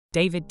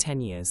David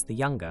Teniers the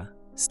Younger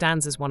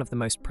stands as one of the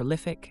most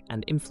prolific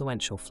and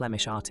influential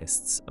Flemish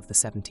artists of the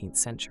 17th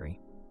century.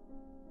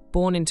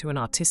 Born into an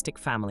artistic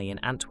family in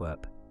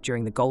Antwerp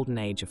during the golden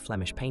age of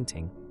Flemish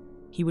painting,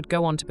 he would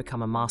go on to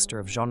become a master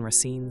of genre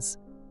scenes,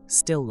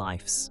 still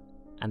lifes,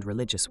 and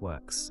religious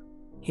works.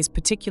 His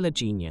particular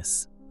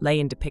genius lay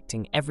in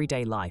depicting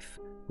everyday life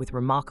with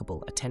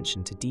remarkable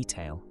attention to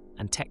detail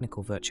and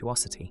technical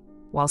virtuosity,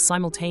 while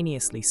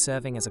simultaneously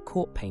serving as a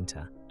court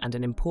painter and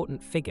an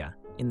important figure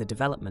in the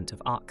development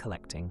of art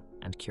collecting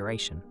and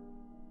curation.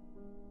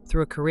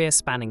 Through a career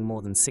spanning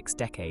more than 6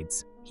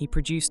 decades, he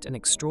produced an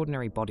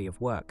extraordinary body of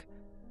work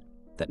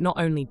that not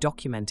only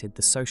documented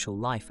the social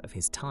life of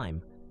his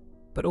time,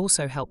 but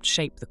also helped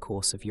shape the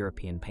course of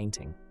European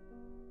painting.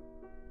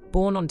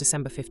 Born on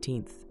December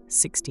 15,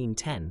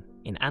 1610,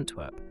 in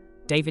Antwerp,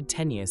 David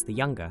Teniers the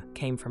Younger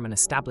came from an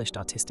established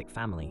artistic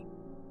family.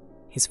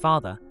 His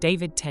father,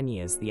 David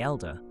Teniers the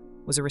Elder,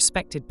 was a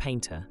respected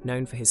painter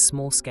known for his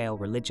small-scale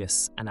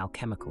religious and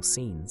alchemical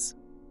scenes.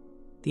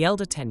 The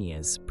elder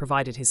Teniers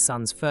provided his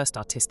son's first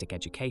artistic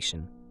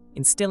education,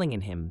 instilling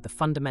in him the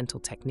fundamental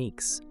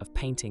techniques of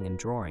painting and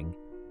drawing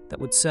that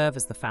would serve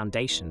as the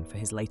foundation for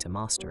his later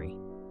mastery.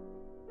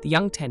 The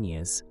young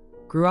Teniers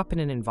grew up in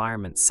an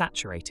environment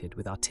saturated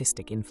with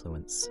artistic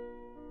influence.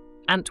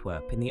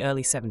 Antwerp in the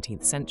early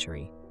 17th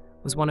century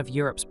was one of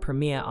Europe's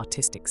premier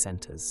artistic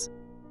centres,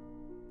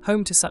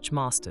 home to such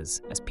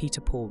masters as Peter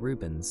Paul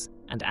Rubens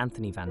and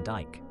Anthony van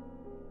Dyck.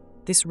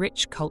 This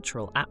rich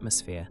cultural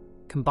atmosphere,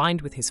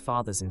 combined with his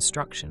father's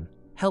instruction,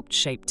 helped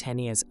shape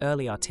Teniers'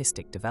 early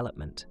artistic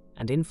development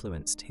and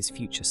influenced his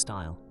future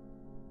style.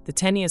 The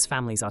Teniers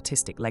family's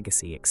artistic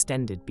legacy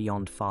extended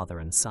beyond father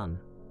and son.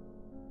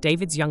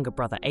 David's younger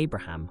brother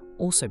Abraham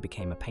also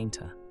became a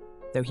painter,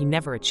 though he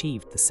never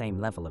achieved the same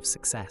level of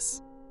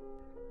success.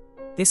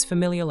 This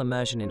familial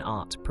immersion in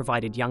art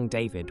provided young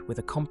David with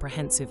a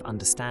comprehensive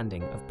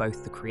understanding of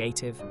both the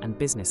creative and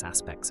business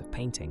aspects of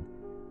painting,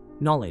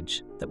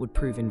 knowledge that would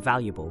prove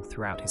invaluable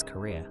throughout his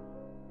career.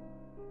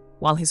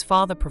 While his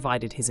father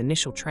provided his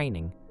initial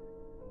training,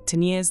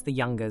 Teniers the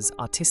Younger's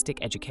artistic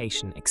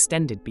education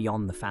extended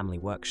beyond the family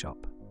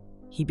workshop.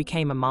 He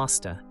became a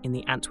master in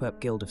the Antwerp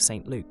Guild of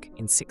St. Luke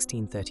in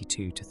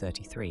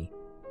 1632–33,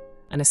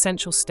 an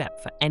essential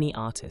step for any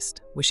artist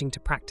wishing to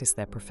practice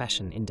their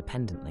profession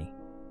independently.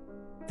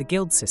 The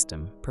guild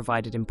system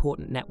provided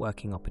important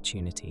networking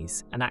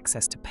opportunities and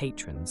access to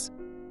patrons,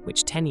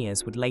 which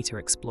Teniers would later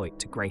exploit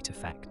to great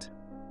effect.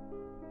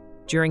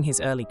 During his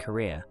early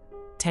career,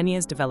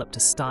 Teniers developed a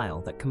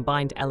style that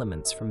combined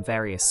elements from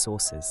various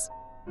sources.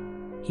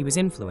 He was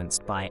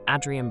influenced by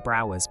Adrian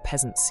Brouwer's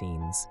peasant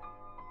scenes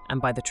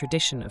and by the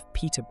tradition of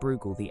Peter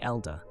Brueghel the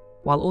Elder,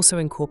 while also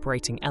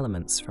incorporating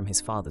elements from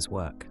his father's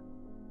work.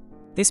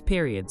 This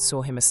period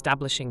saw him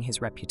establishing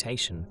his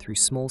reputation through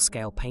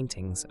small-scale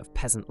paintings of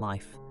peasant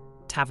life,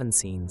 tavern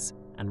scenes,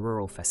 and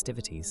rural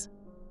festivities.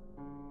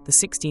 The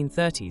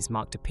 1630s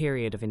marked a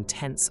period of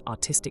intense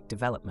artistic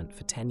development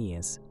for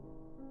Teniers.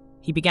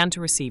 He began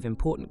to receive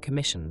important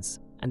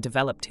commissions and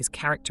developed his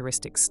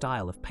characteristic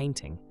style of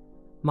painting,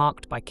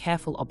 marked by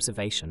careful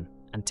observation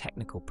and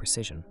technical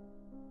precision.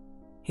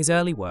 His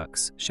early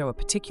works show a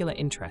particular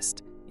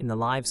interest in the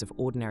lives of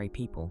ordinary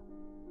people,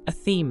 a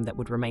theme that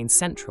would remain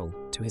central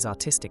to his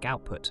artistic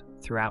output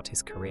throughout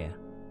his career.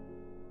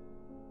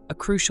 A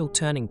crucial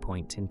turning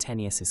point in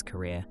Teniers'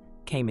 career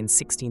came in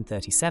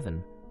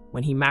 1637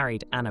 when he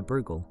married Anna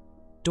Brueghel,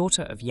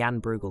 daughter of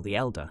Jan Brueghel the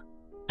Elder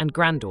and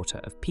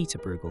granddaughter of Peter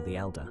Brueghel the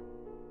Elder.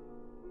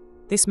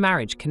 This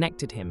marriage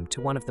connected him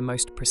to one of the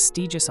most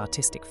prestigious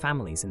artistic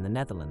families in the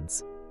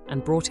Netherlands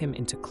and brought him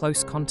into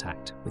close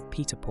contact with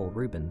Peter Paul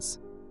Rubens,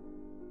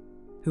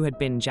 who had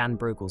been Jan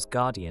Brueghel's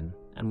guardian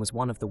and was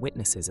one of the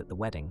witnesses at the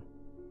wedding.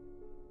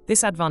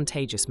 This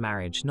advantageous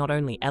marriage not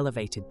only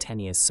elevated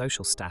Teniers'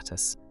 social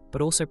status,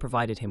 but also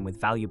provided him with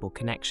valuable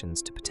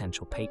connections to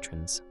potential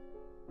patrons.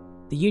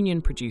 The union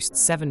produced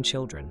 7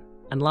 children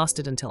and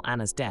lasted until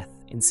Anna's death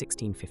in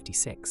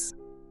 1656.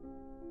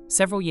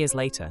 Several years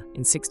later,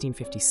 in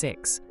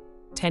 1656,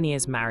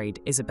 Teniers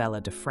married Isabella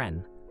de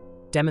Fresne,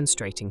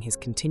 demonstrating his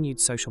continued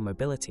social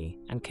mobility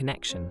and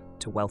connection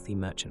to wealthy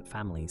merchant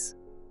families.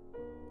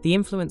 The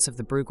influence of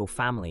the Brueghel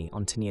family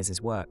on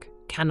Teniers' work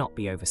cannot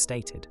be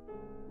overstated.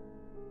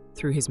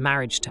 Through his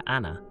marriage to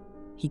Anna,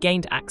 he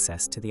gained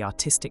access to the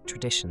artistic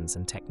traditions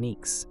and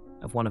techniques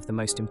of one of the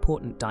most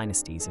important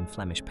dynasties in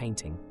Flemish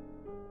painting.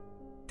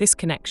 This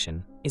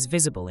connection is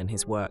visible in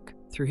his work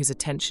through his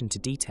attention to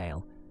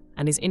detail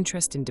and his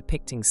interest in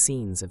depicting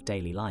scenes of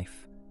daily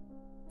life,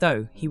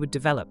 though he would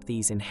develop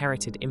these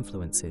inherited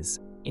influences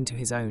into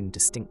his own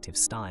distinctive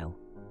style.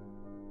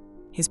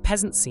 His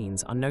peasant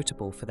scenes are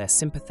notable for their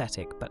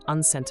sympathetic but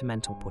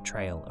unsentimental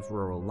portrayal of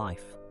rural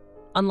life.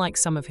 Unlike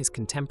some of his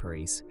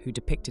contemporaries who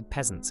depicted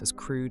peasants as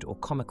crude or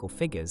comical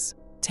figures,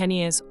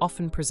 Teniers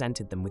often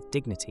presented them with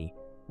dignity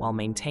while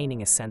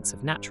maintaining a sense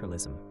of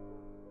naturalism.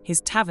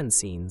 His tavern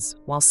scenes,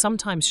 while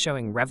sometimes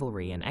showing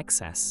revelry and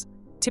excess,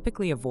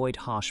 typically avoid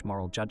harsh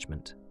moral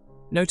judgment.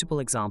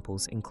 Notable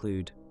examples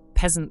include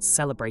Peasants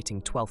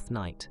Celebrating Twelfth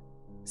Night,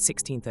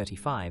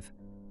 1635,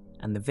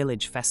 and the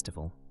Village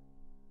Festival,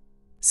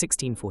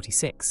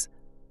 1646,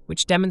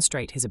 which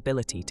demonstrate his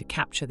ability to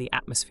capture the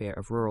atmosphere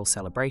of rural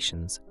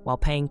celebrations while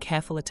paying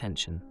careful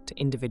attention to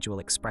individual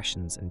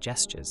expressions and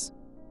gestures.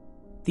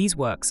 These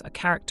works are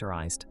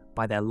characterized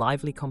by their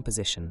lively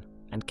composition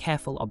and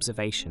careful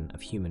observation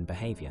of human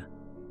behavior.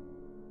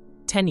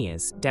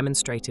 Teniers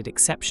demonstrated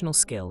exceptional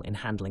skill in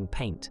handling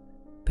paint,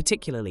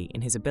 particularly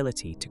in his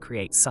ability to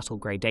create subtle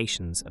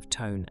gradations of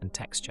tone and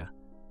texture.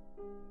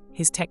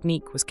 His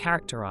technique was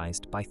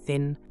characterized by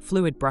thin,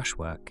 fluid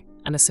brushwork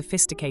and a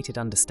sophisticated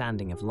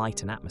understanding of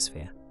light and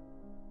atmosphere.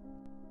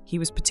 He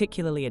was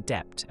particularly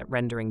adept at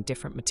rendering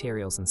different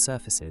materials and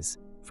surfaces,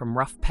 from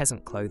rough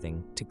peasant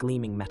clothing to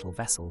gleaming metal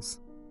vessels.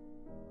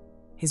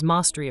 His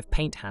mastery of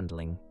paint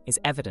handling is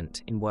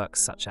evident in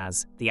works such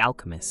as The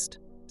Alchemist,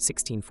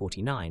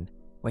 1649,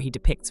 where he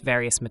depicts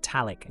various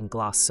metallic and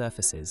glass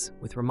surfaces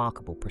with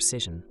remarkable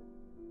precision.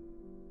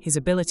 His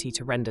ability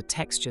to render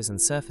textures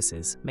and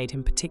surfaces made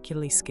him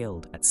particularly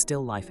skilled at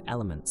still-life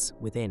elements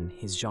within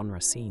his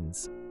genre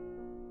scenes.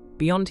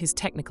 Beyond his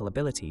technical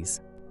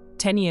abilities,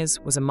 Teniers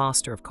was a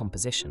master of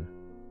composition.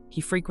 He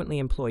frequently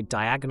employed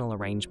diagonal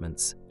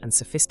arrangements and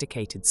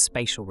sophisticated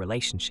spatial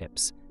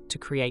relationships to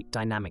create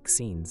dynamic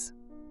scenes.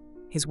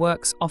 His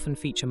works often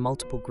feature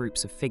multiple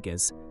groups of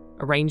figures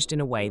arranged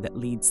in a way that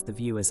leads the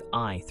viewer's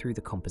eye through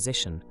the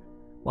composition,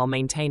 while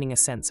maintaining a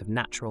sense of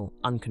natural,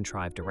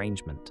 uncontrived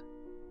arrangement.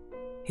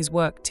 His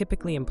work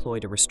typically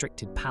employed a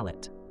restricted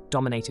palette,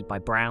 dominated by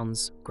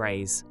browns,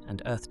 greys,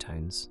 and earth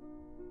tones,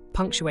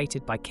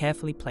 punctuated by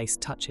carefully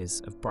placed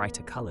touches of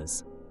brighter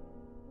colors.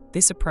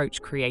 This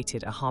approach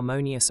created a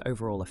harmonious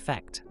overall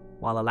effect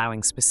while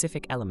allowing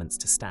specific elements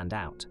to stand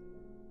out.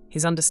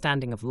 His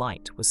understanding of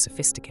light was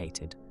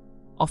sophisticated,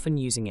 often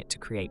using it to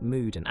create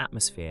mood and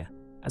atmosphere,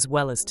 as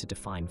well as to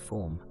define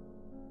form.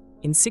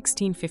 In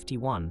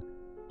 1651,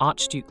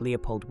 Archduke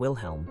Leopold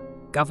Wilhelm,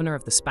 governor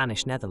of the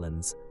Spanish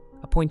Netherlands,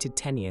 appointed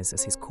Teniers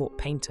as his court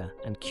painter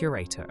and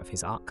curator of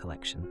his art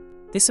collection.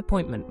 This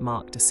appointment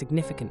marked a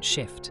significant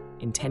shift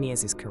in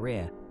Teniers'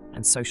 career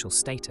and social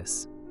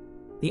status.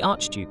 The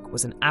Archduke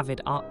was an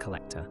avid art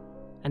collector,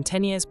 and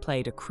Teniers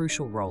played a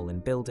crucial role in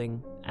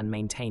building and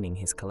maintaining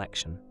his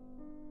collection.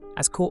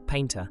 As court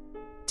painter,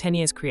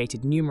 Teniers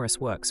created numerous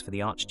works for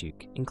the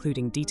Archduke,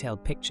 including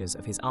detailed pictures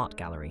of his art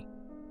gallery.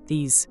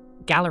 These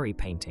gallery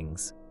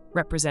paintings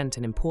represent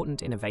an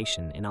important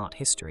innovation in art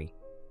history,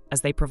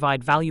 as they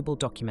provide valuable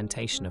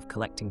documentation of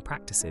collecting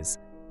practices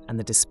and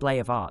the display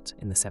of art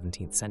in the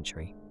 17th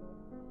century.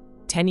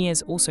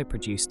 Teniers also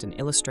produced an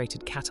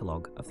illustrated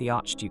catalogue of the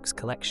Archduke's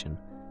collection,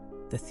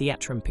 the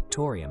Theatrum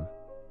Pictorium,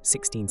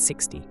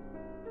 1660,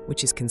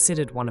 which is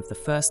considered one of the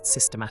first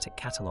systematic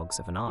catalogues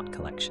of an art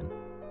collection.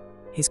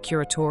 His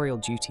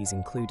curatorial duties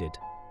included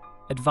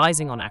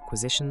advising on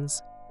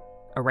acquisitions,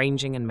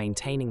 arranging and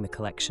maintaining the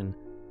collection,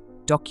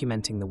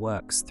 documenting the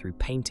works through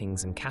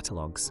paintings and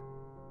catalogues,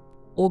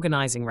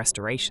 organizing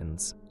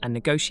restorations, and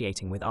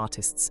negotiating with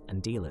artists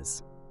and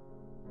dealers.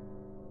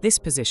 This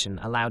position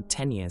allowed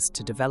Teniers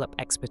to develop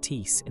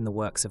expertise in the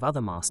works of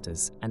other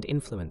masters and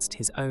influenced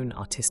his own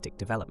artistic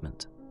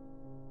development.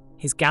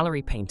 His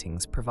gallery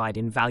paintings provide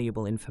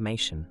invaluable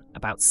information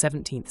about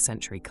 17th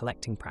century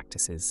collecting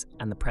practices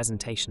and the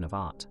presentation of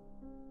art.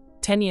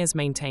 Teniers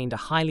maintained a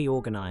highly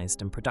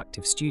organized and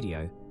productive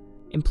studio,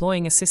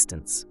 employing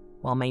assistants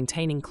while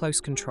maintaining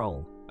close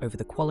control over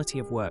the quality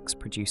of works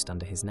produced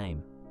under his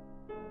name.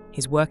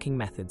 His working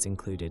methods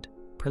included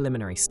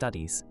preliminary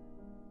studies,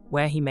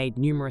 where he made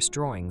numerous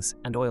drawings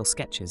and oil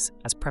sketches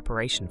as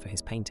preparation for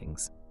his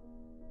paintings.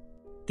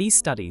 These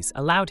studies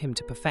allowed him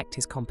to perfect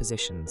his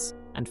compositions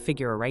and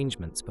figure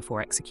arrangements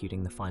before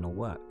executing the final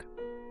work.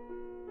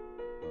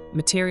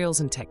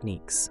 Materials and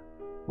techniques,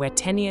 where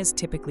Teniers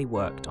typically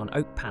worked on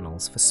oak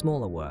panels for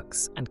smaller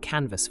works and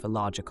canvas for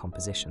larger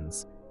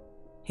compositions.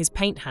 His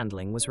paint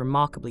handling was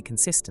remarkably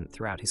consistent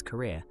throughout his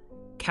career,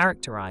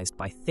 characterized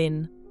by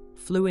thin,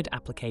 fluid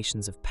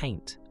applications of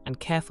paint and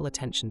careful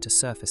attention to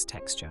surface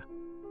texture.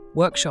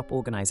 Workshop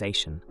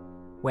organization,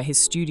 where his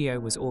studio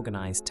was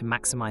organized to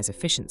maximize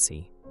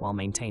efficiency while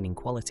maintaining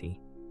quality.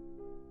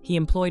 He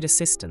employed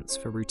assistants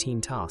for routine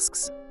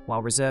tasks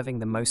while reserving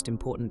the most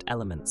important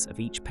elements of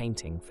each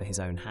painting for his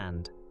own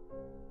hand.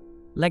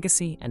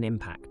 Legacy and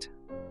impact,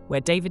 where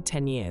David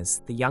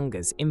Teniers the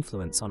Younger's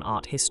influence on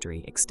art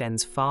history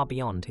extends far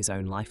beyond his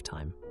own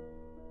lifetime.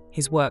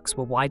 His works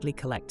were widely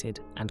collected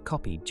and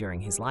copied during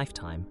his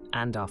lifetime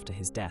and after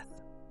his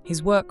death.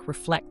 His work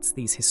reflects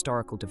these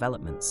historical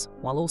developments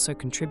while also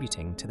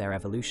contributing to their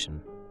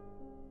evolution.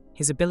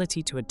 His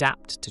ability to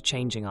adapt to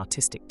changing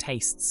artistic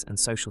tastes and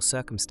social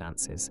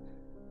circumstances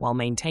while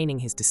maintaining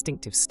his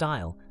distinctive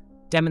style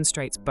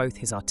demonstrates both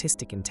his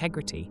artistic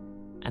integrity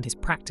and his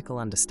practical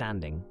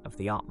understanding of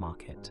the art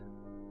market.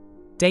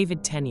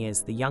 David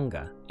Teniers the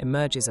Younger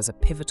emerges as a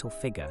pivotal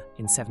figure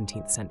in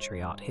 17th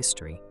century art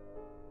history,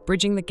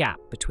 bridging the gap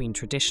between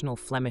traditional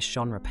Flemish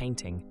genre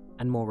painting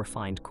and more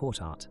refined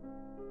court art.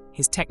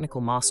 His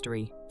technical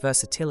mastery,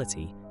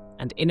 versatility,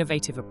 and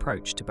innovative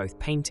approach to both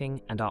painting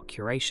and art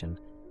curation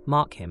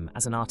mark him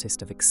as an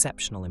artist of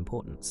exceptional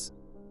importance.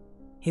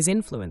 His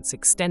influence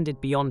extended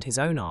beyond his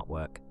own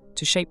artwork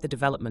to shape the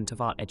development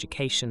of art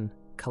education,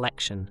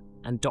 collection,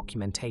 and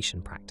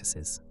documentation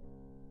practices.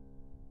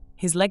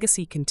 His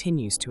legacy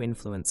continues to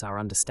influence our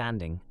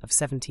understanding of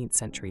 17th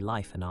century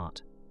life and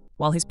art,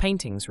 while his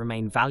paintings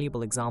remain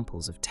valuable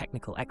examples of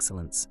technical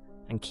excellence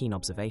and keen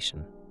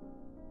observation.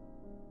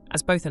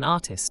 As both an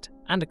artist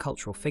and a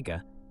cultural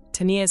figure,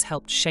 Teniers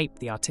helped shape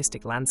the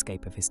artistic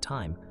landscape of his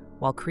time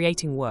while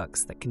creating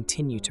works that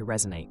continue to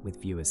resonate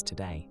with viewers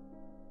today.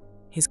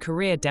 His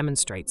career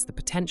demonstrates the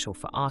potential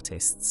for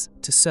artists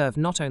to serve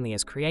not only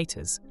as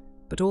creators,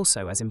 but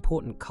also as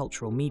important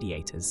cultural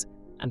mediators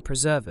and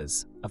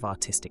preservers of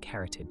artistic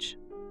heritage.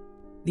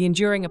 The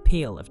enduring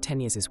appeal of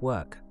Teniers'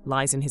 work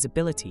lies in his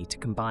ability to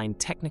combine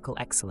technical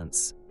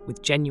excellence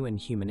with genuine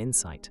human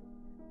insight,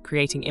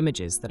 creating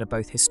images that are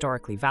both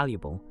historically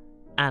valuable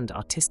and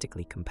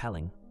artistically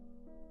compelling.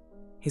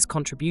 His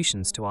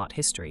contributions to art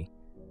history,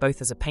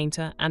 both as a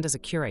painter and as a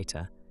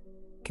curator,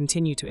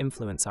 continue to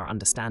influence our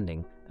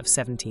understanding of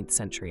 17th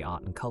century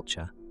art and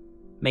culture,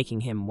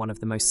 making him one of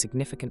the most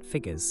significant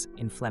figures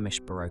in Flemish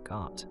Baroque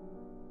art.